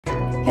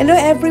Hello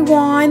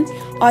everyone!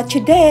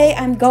 Today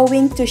I'm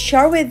going to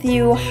share with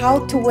you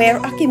how to wear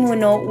a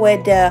kimono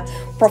with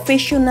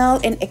professional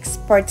and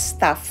expert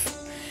staff.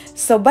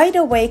 So by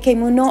the way,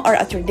 kimono are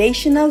a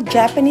traditional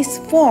Japanese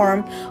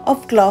form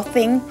of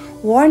clothing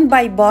worn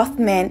by both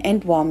men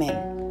and women.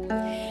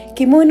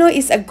 Kimono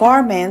is a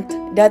garment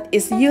that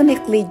is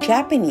uniquely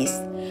Japanese.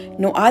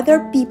 No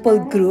other people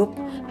group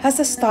has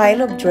a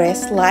style of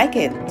dress like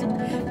it.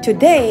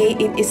 Today,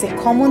 it is a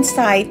common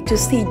sight to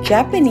see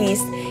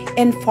Japanese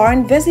and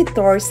foreign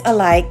visitors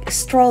alike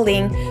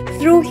strolling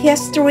through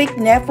historic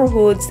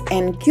neighborhoods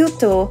in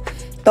Kyoto,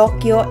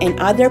 Tokyo, and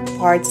other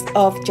parts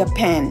of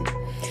Japan.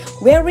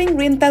 Wearing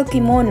rental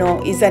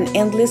kimono is an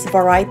endless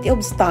variety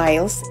of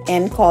styles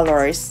and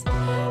colors.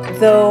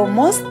 Though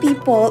most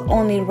people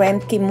only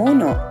rent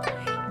kimono,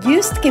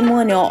 used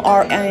kimono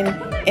are an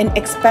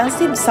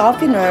inexpensive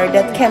souvenir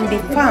that can be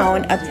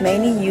found at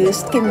many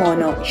used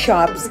kimono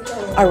shops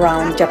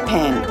around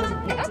Japan.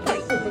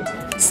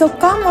 So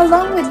come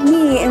along with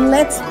me and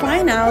let's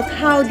find out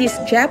how this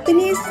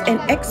Japanese and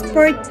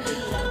expert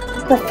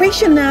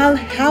professional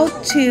how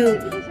to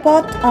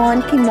put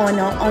on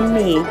kimono on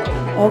me.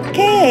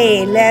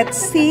 Okay, let's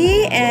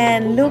see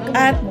and look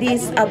at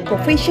this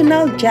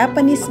professional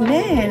Japanese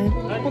man.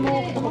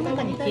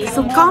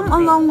 So come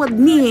along with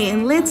me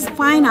and let's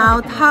find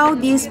out how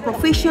this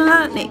professional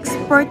and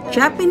expert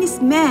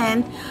Japanese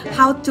man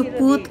how to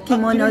put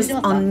kimonos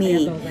on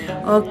me.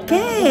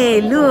 Okay,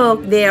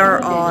 look, they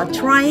are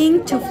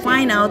trying to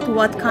find out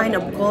what kind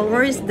of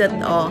colors that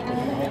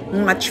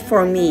match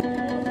for me.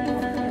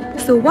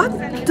 So what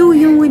do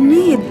you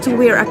need to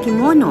wear a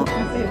kimono?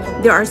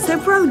 There are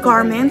several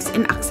garments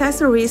and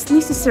accessories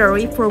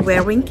necessary for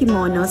wearing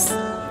kimonos,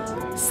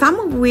 some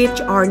of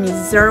which are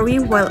necessary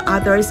while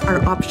others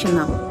are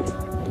optional.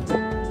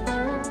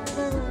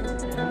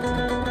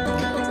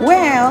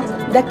 Well,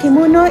 the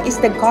kimono is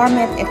the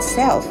garment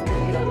itself.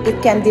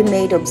 It can be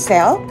made of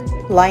silk,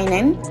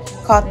 linen,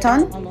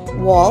 cotton,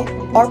 wool,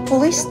 or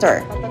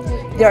polyester.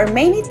 There are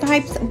many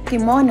types of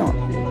kimono,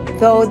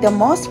 though the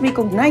most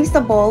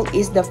recognizable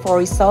is the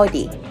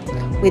furisodi,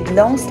 with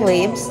long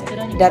sleeves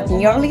that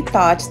nearly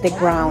touch the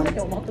ground.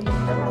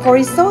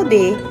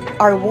 Furisodi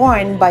are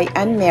worn by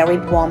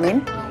unmarried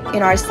women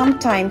and are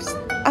sometimes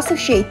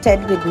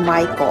associated with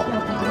maiko,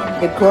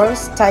 the girls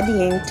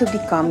studying to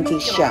become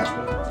geisha.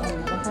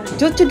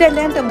 Due to the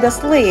length of the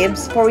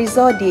sleeves,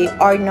 furisodi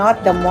are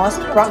not the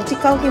most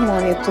practical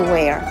kimono to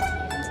wear.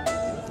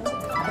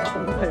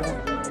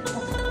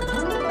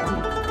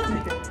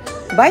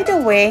 By the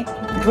way,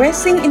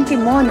 dressing in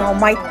kimono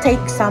might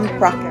take some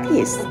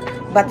practice,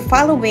 but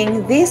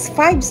following these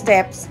 5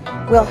 steps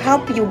will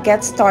help you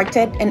get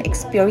started in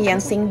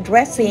experiencing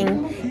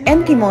dressing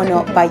in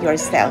kimono by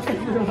yourself.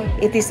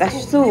 It is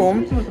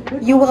assumed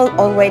you will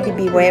already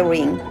be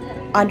wearing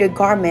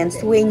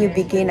undergarments when you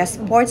begin. A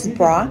sports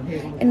bra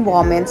and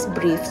women's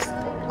briefs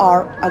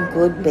are a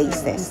good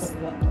basis.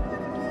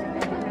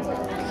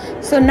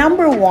 So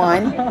number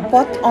 1,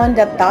 put on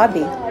the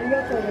tabi.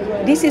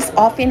 This is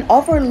often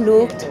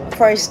overlooked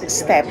first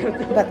step,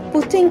 but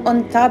putting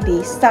on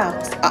tabi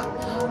socks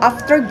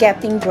after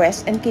getting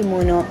dressed in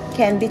kimono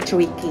can be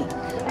tricky.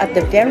 At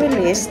the very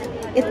least,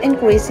 it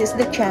increases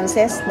the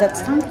chances that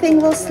something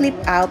will slip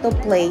out of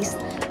place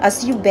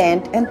as you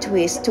bend and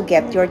twist to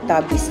get your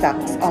tabi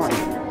socks on.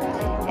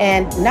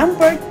 And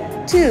number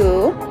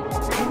 2,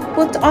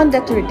 put on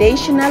the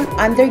traditional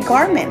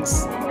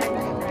undergarments.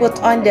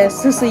 Put on the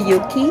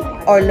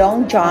susuyuki or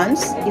long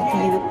johns if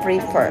you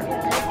prefer.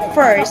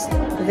 First,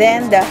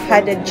 then the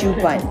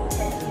hadajuban.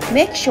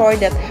 Make sure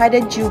that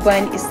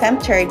hadajuban is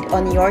centered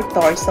on your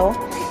torso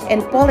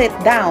and pull it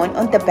down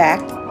on the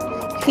back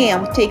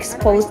hem to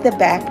expose the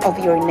back of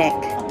your neck.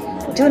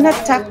 Do not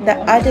tuck the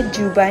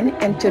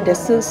hadajuban into the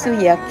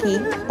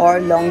susuyuki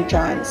or long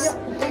johns.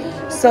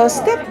 So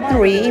step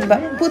 3,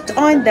 put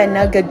on the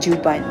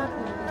nagajuban.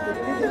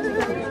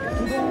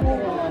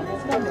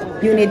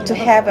 You need to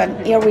have an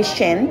airy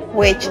shin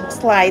which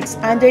slides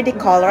under the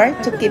collar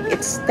to keep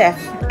it stiff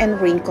and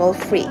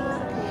wrinkle-free.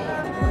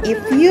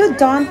 If you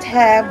don't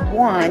have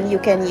one, you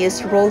can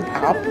use rolled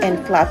up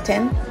and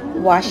flattened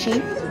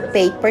washi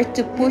paper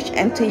to push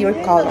into your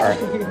collar.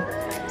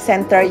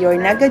 Center your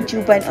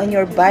nagajuban on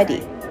your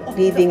body,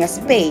 leaving a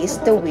space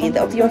the width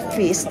of your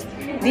fist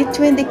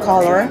between the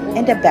collar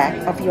and the back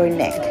of your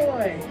neck.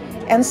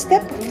 And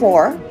step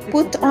 4,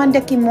 put on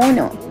the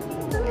kimono.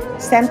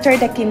 Center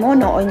the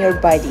kimono on your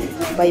body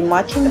by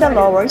matching the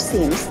lower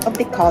seams of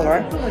the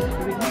collar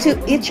to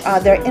each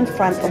other in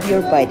front of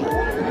your body.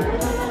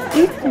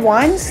 If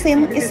one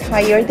seam is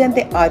higher than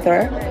the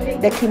other,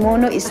 the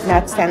kimono is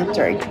not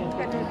centered.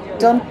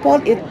 Don't pull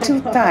it too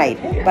tight,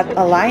 but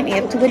align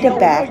it with the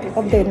back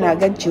of the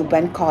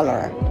nagajuban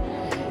collar.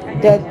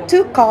 The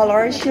 2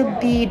 collars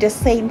should be the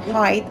same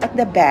height at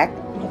the back,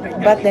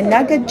 but the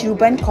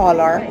nagajuban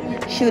collar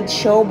should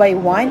show by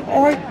 1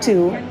 or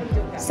 2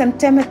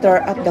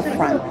 centimeters at the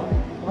front.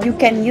 You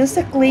can use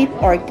a clip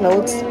or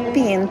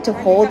clothespin to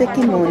hold the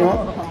kimono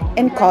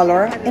and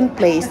collar in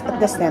place at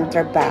the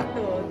center back.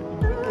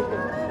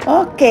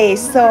 Okay,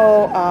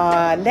 so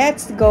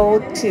let's go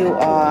to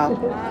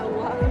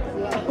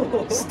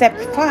step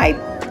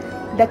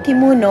 5, the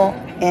kimono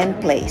in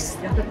place.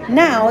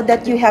 Now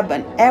that you have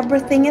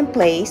everything in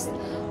place,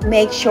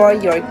 make sure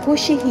your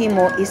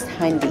kushihimo is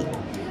handy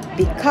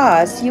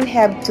because you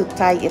have to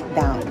tie it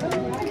down.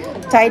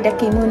 Tie the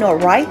kimono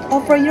right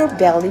over your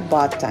belly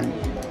button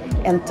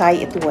and tie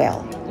it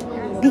well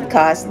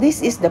because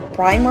this is the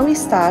primary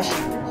sash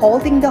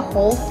holding the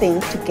whole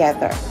thing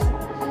together.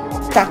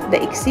 Tuck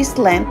the excess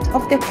length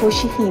of the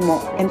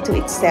kushihimo into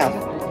itself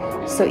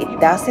so it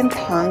doesn't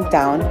hang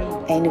down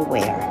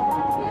anywhere.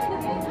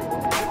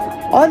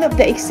 All of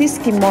the excess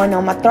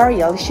kimono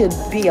material should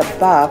be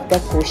above the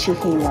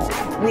kushihimo,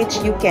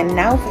 which you can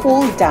now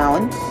fold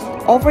down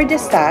over the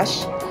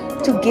sash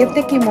to give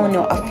the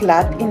kimono a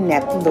flat and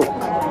net look.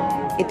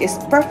 It is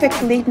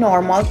perfectly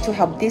normal to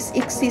have this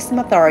excess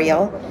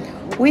material,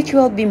 which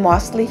will be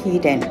mostly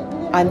hidden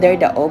under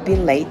the obi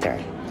later.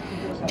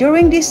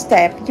 During this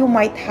step, you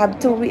might have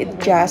to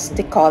readjust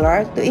the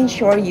collar to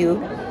ensure you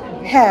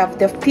have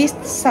the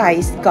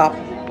fist-sized gap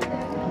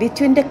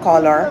between the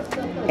collar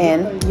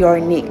and your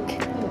neck.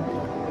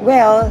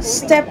 Well,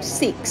 step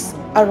 6,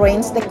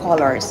 arrange the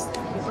collars.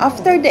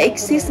 After the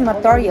excess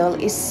material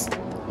is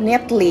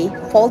neatly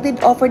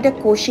folded over the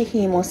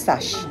kushihimo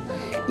sash,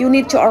 you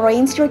need to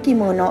arrange your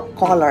kimono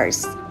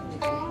collars.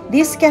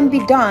 This can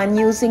be done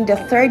using the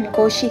third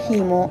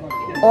kushihimo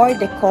or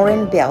the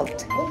koren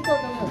belt.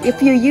 If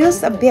you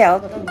use a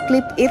belt,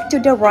 clip it to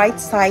the right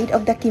side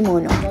of the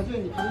kimono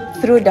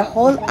through the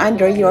hole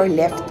under your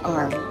left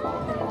arm.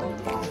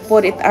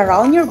 Put it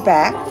around your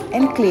back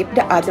and clip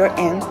the other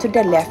end to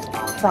the left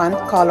front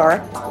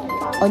collar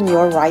on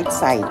your right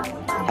side,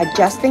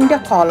 adjusting the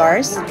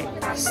collars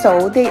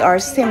so they are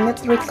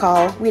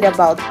symmetrical with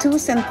about 2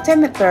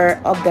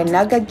 cm of the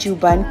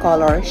nagajuban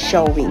collar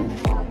showing.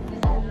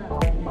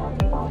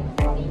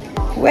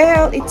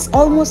 Well, it's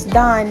almost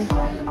done.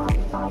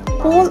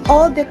 Pull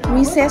all the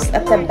creases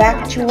at the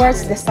back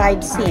towards the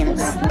side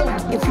seams.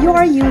 If you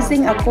are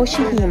using a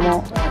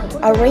kushihimo,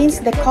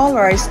 arrange the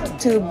collars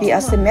to be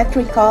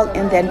asymmetrical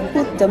and then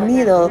put the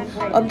middle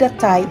of the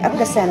tie at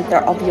the center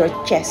of your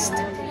chest.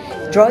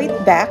 Draw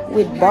it back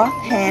with both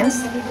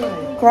hands,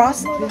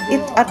 cross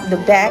it at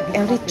the back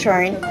and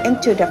return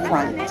into the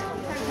front.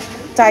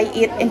 Tie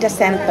it in the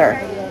center.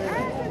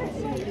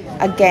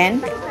 Again,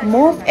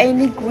 move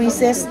any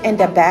creases in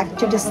the back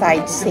to the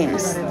side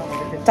seams.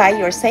 Tie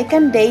your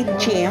second date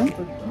gem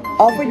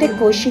over the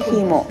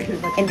kushihimo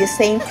in the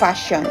same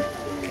fashion,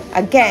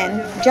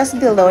 again just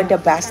below the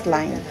bust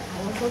line.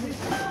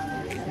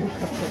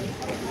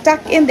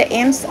 Tuck in the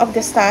ends of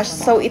the sash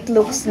so it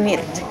looks neat,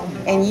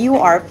 and you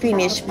are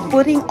finished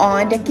putting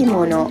on the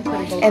kimono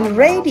and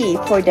ready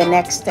for the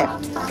next step,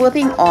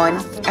 putting on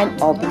an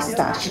obi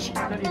sash.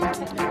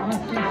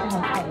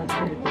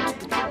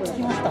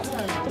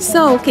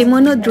 So,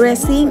 kimono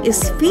dressing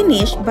is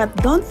finished, but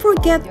don't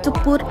forget to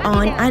put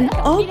on an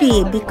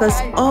obi because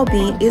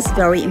obi is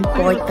very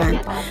important.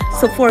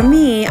 So for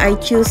me, I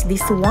choose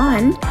this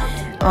one.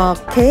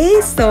 Okay,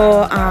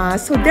 so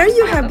there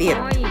you have it.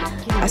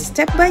 A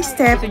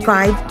step-by-step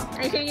guide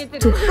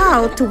to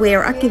how to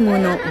wear a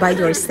kimono by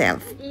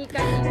yourself.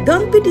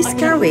 Don't be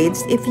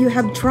discouraged if you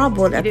have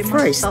trouble at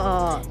first.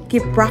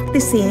 Keep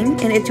practicing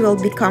and it will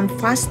become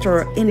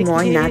faster and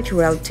more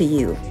natural to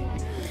you.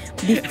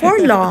 Before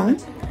long,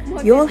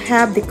 you'll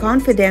have the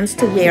confidence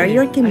to wear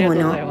your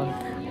kimono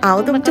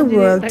out of the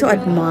world to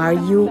admire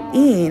you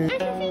in.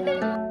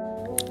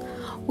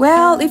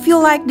 Well, if you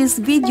like this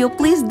video,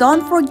 please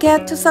don't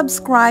forget to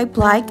subscribe,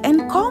 like,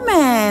 and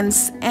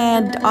comments.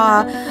 And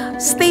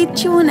stay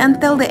tuned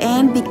until the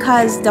end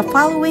because the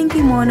following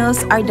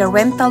kimonos are the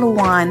rental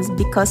ones,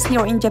 because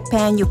here in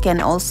Japan, you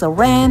can also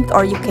rent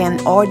or you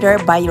can order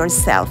by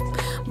yourself.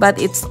 But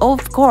it's,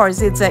 of course,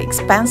 it's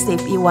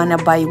expensive if you want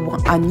to buy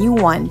a new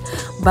one.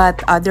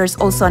 But there's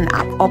also an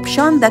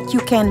option that you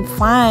can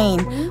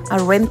find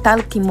a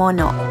rental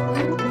kimono.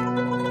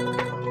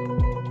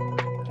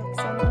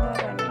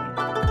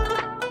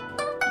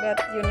 But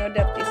you know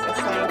that is a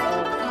sign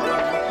of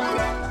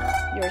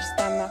your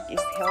stomach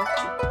is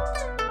healthy.